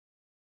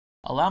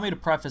Allow me to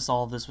preface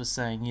all of this with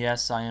saying,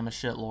 yes, I am a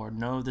shitlord.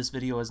 No, this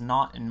video is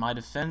not in my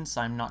defense.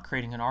 I'm not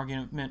creating an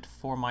argument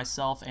for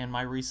myself and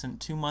my recent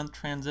 2-month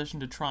transition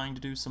to trying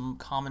to do some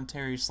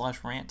commentary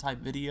 / rant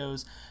type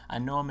videos. I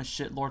know I'm a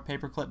shitlord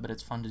paperclip, but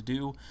it's fun to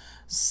do,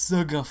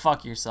 so go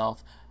fuck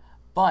yourself.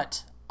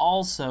 But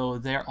also,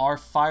 there are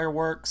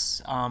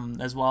fireworks,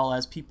 as well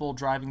as people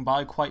driving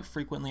by quite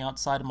frequently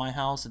outside of my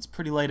house. It's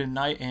pretty late at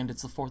night, and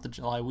it's the 4th of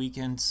July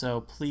weekend, so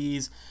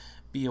please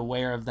be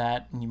aware of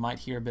that, and you might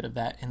hear a bit of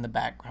that in the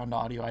background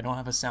audio. I don't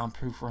have a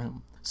soundproof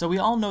room. So we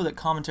all know that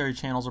commentary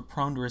channels are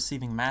prone to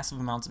receiving massive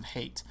amounts of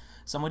hate.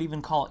 Some would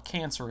even call it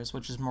cancerous,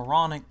 which is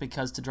moronic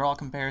because to draw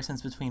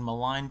comparisons between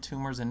malign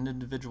tumors and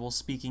individuals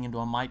speaking into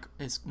a mic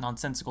is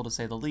nonsensical to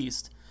say the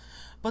least.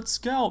 But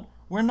Scout,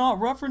 we're not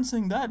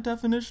referencing that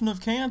definition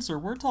of cancer.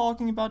 We're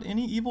talking about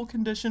any evil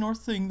condition or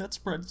thing that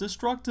spreads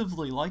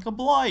destructively, like a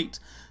blight.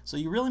 So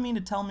you really mean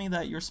to tell me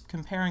that you're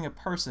comparing a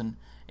person,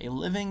 a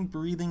living,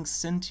 breathing,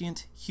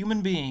 sentient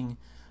human being,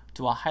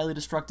 to a highly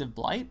destructive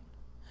blight?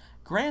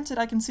 Granted,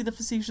 I can see the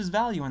facetious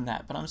value in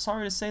that, but I'm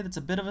sorry to say that's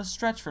a bit of a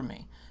stretch for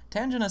me.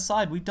 Tangent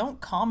aside, we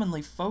don't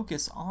commonly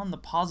focus on the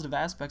positive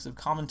aspects of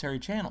commentary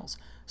channels.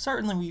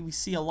 Certainly, we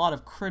see a lot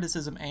of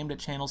criticism aimed at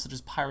channels such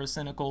as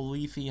Pyrocynical,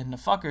 Leafy, and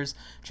Fuckers,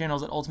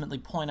 channels that ultimately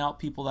point out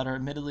people that are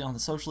admittedly on the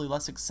socially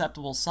less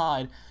acceptable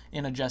side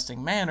in a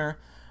jesting manner.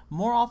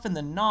 More often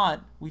than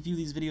not, we view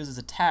these videos as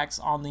attacks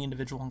on the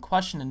individual in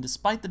question, and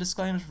despite the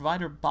disclaimers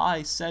provided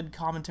by said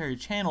commentary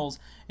channels,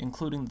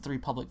 including the 3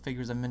 public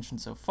figures I've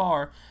mentioned so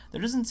far,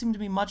 there doesn't seem to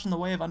be much in the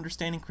way of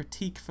understanding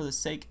critique for the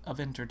sake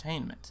of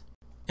entertainment.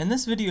 In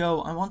this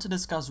video, I want to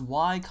discuss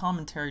why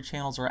commentary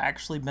channels are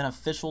actually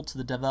beneficial to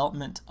the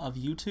development of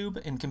YouTube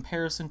in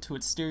comparison to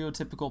its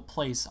stereotypical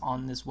place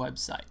on this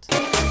website.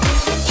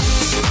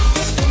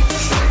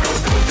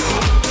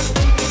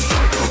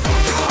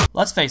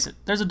 Let's face it,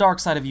 there's a dark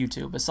side of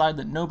YouTube, a side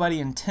that nobody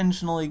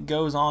intentionally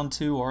goes on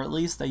to, or at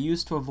least they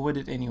used to avoid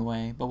it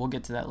anyway, but we'll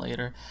get to that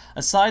later.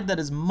 A side that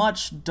is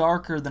much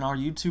darker than our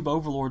YouTube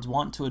overlords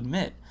want to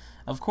admit.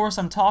 Of course,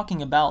 I'm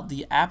talking about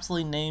the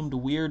aptly named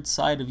weird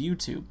side of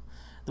YouTube.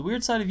 The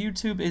weird side of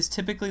YouTube is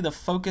typically the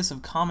focus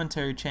of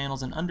commentary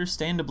channels, and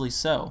understandably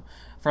so.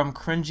 From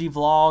cringy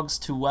vlogs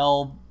to,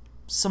 well,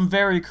 some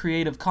very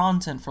creative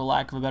content, for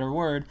lack of a better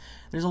word,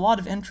 there's a lot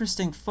of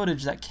interesting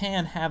footage that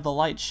can have the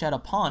light shed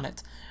upon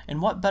it.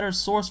 And what better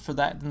source for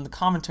that than the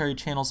commentary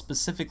channels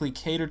specifically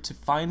catered to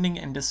finding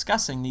and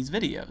discussing these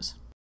videos?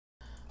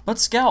 But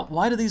Scout,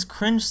 why do these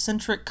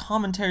cringe-centric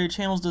commentary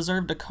channels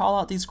deserve to call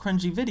out these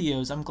cringy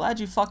videos? I'm glad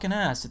you fucking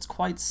asked. It's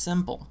quite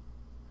simple.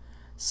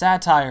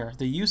 Satire,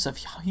 the use of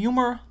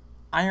humor,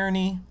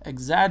 irony,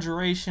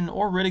 exaggeration,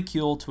 or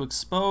ridicule to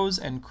expose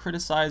and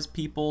criticize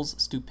people's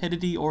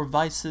stupidity or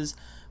vices,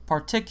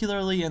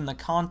 particularly in the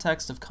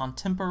context of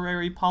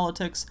contemporary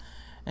politics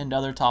and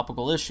other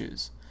topical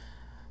issues.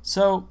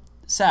 So,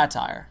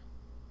 satire.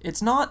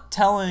 It's not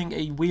telling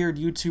a weird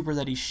YouTuber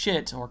that he's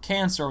shit or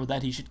cancer or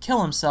that he should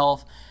kill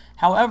himself.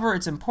 However,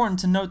 it's important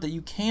to note that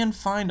you can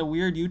find a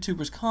weird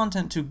YouTuber's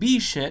content to be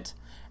shit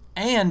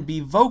and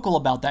be vocal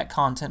about that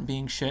content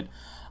being shit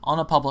on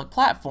a public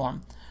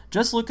platform.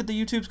 Just look at the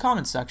YouTube's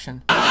comments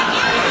section.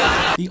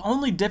 The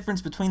only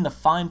difference between the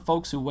fine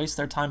folks who waste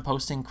their time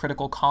posting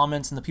critical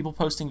comments and the people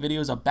posting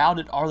videos about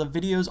it are the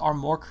videos are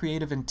more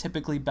creative and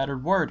typically better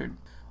worded.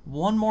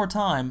 One more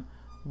time,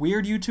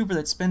 weird YouTuber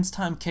that spends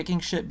time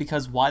kicking shit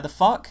because why the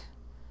fuck?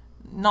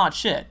 Not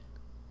shit.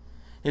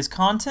 His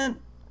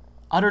content?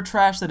 Utter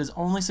trash that is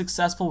only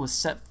successful with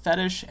set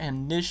fetish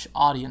and niche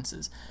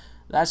audiences.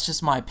 That's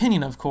just my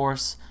opinion, of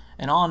course,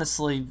 and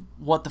honestly,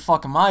 what the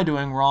fuck am I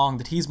doing wrong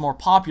that he's more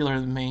popular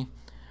than me?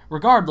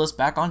 Regardless,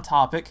 back on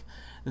topic,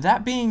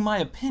 that being my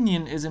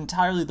opinion is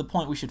entirely the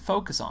point we should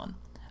focus on.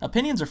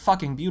 Opinions are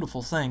fucking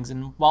beautiful things,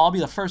 and while I'll be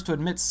the first to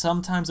admit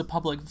sometimes a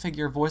public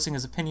figure voicing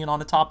his opinion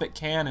on a topic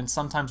can and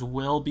sometimes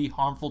will be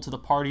harmful to the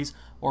parties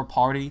or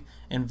party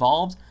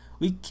involved,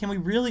 can we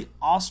really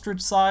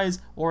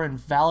ostracize or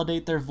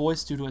invalidate their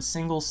voice due to a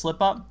single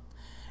slip-up?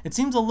 It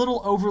seems a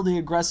little overly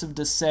aggressive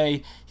to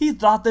say, he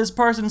thought this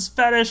person's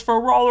fetish for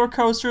roller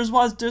coasters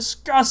was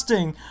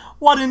disgusting.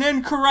 What an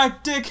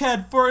incorrect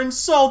dickhead for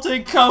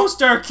insulting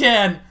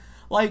Coasterkin!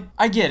 Like,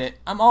 I get it.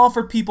 I'm all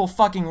for people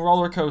fucking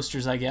roller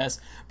coasters, I guess.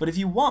 But if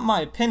you want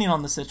my opinion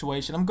on the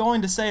situation, I'm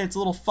going to say it's a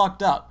little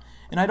fucked up.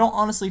 And I don't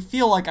honestly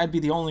feel like I'd be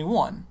the only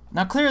one.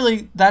 Now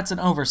clearly, that's an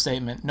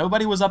overstatement.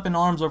 Nobody was up in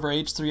arms over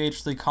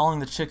H3H3 calling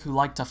the chick who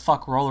liked to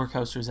fuck roller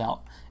coasters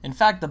out. In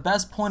fact, the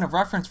best point of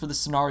reference for this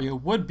scenario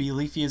would be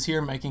Leafy is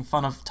here making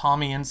fun of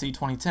Tommy NC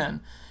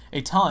 2010.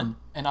 A ton,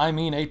 and I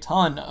mean a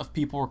ton, of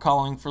people were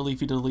calling for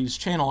Leafy to delete his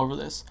channel over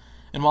this.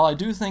 And while I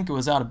do think it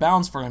was out of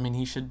bounds for him, and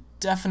he should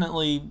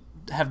definitely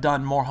have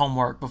done more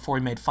homework before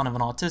he made fun of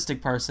an autistic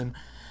person,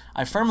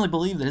 I firmly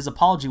believe that his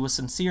apology was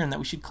sincere and that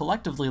we should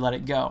collectively let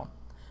it go.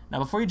 Now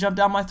before you jump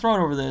down my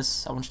throat over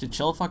this, I want you to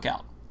chill the fuck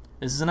out.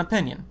 This is an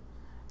opinion.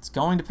 It's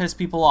going to piss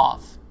people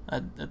off.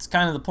 That's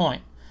kind of the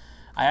point.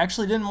 I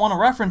actually didn't want to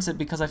reference it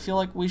because I feel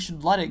like we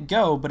should let it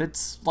go, but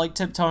it's like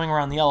tiptoeing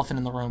around the elephant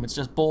in the room. It's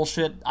just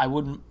bullshit. I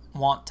wouldn't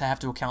want to have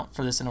to account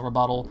for this in a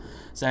rebuttal,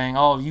 saying,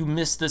 oh, you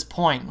missed this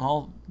point.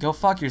 Well, go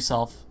fuck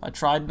yourself. I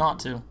tried not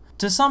to.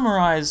 To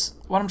summarize,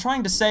 what I'm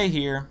trying to say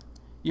here,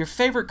 your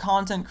favorite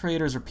content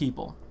creators are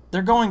people.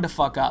 They're going to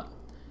fuck up.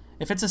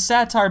 If it's a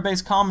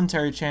satire-based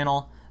commentary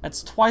channel,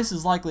 that's twice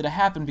as likely to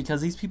happen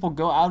because these people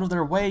go out of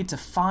their way to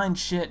find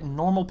shit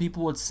normal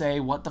people would say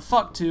what the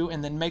fuck to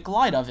and then make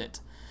light of it.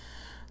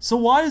 So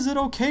why is it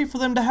okay for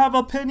them to have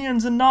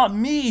opinions and not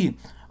me?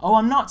 Oh,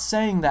 I'm not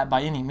saying that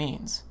by any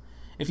means.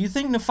 If you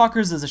think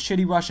Nafuckers is a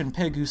shitty Russian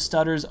pig who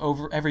stutters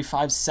over every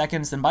 5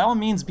 seconds, then by all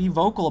means be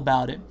vocal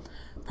about it.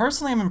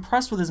 Personally, I'm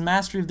impressed with his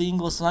mastery of the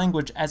English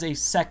language as a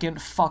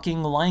second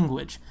fucking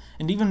language,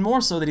 and even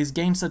more so that he's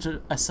gained such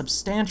a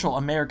substantial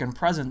American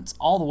presence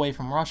all the way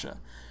from Russia.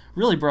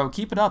 Really, bro,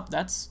 keep it up.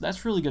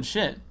 That's really good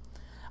shit.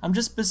 I'm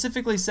just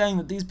specifically saying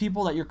that these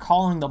people that you're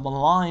calling the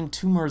malign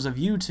tumors of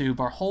YouTube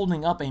are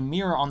holding up a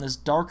mirror on this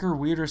darker,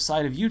 weirder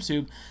side of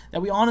YouTube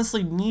that we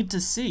honestly need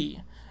to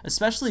see,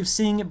 especially if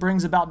seeing it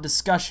brings about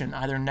discussion,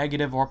 either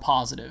negative or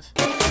positive.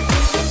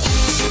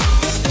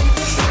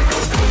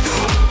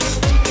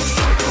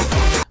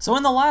 So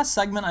in the last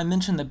segment, I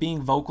mentioned that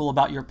being vocal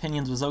about your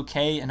opinions was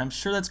okay, and I'm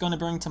sure that's going to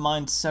bring to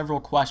mind several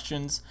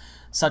questions,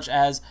 such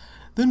as,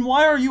 then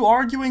why are you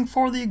arguing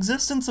for the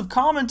existence of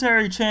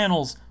commentary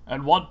channels?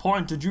 At what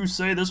point did you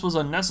say this was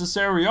a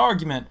necessary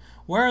argument?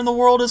 Where in the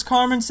world is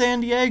Carmen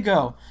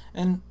Sandiego?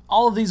 And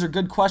all of these are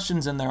good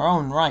questions in their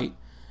own right.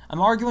 I'm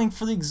arguing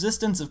for the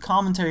existence of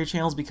commentary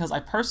channels because I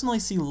personally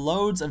see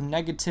loads of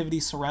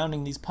negativity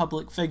surrounding these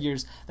public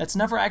figures that's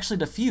never actually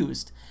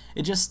diffused.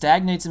 It just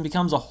stagnates and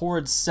becomes a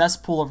horrid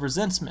cesspool of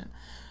resentment.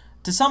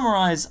 To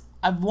summarize,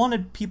 I've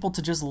wanted people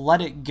to just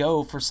let it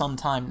go for some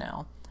time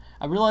now.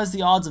 I realize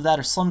the odds of that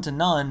are slim to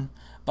none,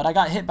 but I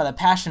got hit by the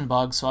passion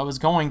bug, so I was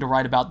going to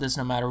write about this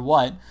no matter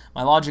what.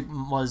 My logic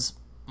was,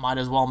 might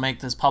as well make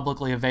this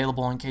publicly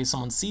available in case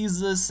someone sees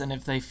this, and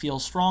if they feel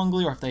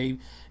strongly, or if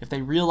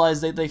they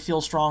realize that they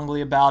feel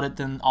strongly about it,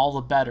 then all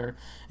the better.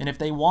 And if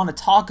they want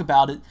to talk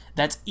about it,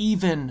 that's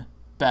even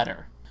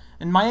better.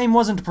 And my aim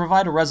wasn't to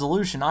provide a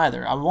resolution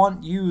either. I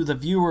want you, the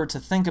viewer, to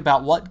think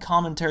about what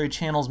commentary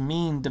channels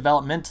mean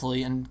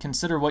developmentally and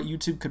consider what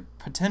YouTube could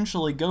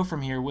potentially go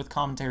from here with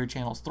commentary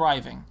channels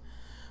thriving.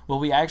 Will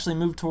we actually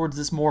move towards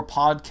this more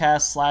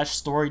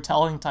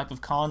podcast/storytelling type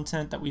of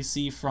content that we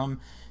see from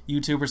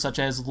YouTubers such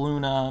as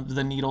Luna,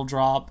 The Needle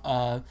Drop,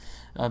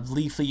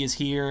 Leafly is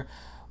here?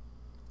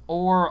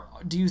 Or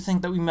do you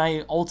think that we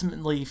may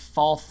ultimately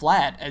fall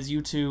flat as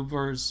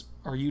YouTubers,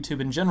 or YouTube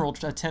in general,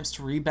 attempts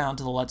to rebound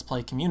to the Let's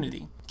Play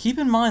community? Keep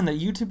in mind that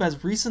YouTube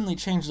has recently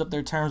changed up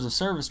their terms of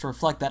service to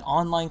reflect that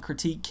online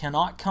critique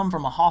cannot come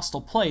from a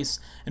hostile place,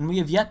 and we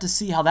have yet to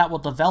see how that will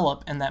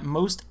develop, and that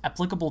most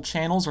applicable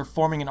channels are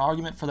forming an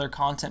argument for their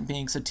content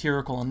being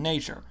satirical in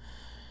nature.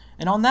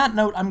 And on that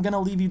note, I'm going to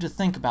leave you to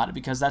think about it,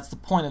 because that's the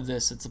point of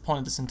this. It's the point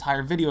of this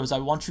entire video, is I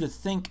want you to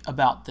think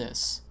about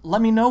this.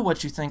 Let me know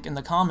what you think in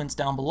the comments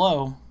down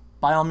below.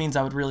 By all means,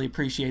 I would really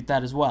appreciate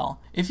that as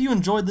well. If you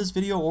enjoyed this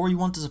video or you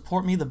want to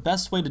support me, the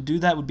best way to do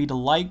that would be to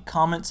like,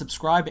 comment,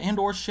 subscribe, and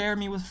or share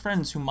me with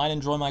friends who might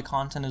enjoy my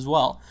content as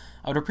well.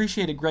 I would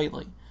appreciate it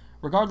greatly.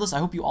 Regardless, I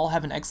hope you all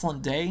have an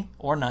excellent day,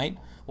 or night,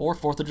 or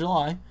 4th of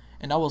July,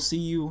 and I will see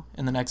you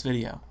in the next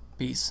video.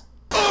 Peace.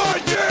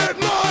 I did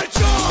my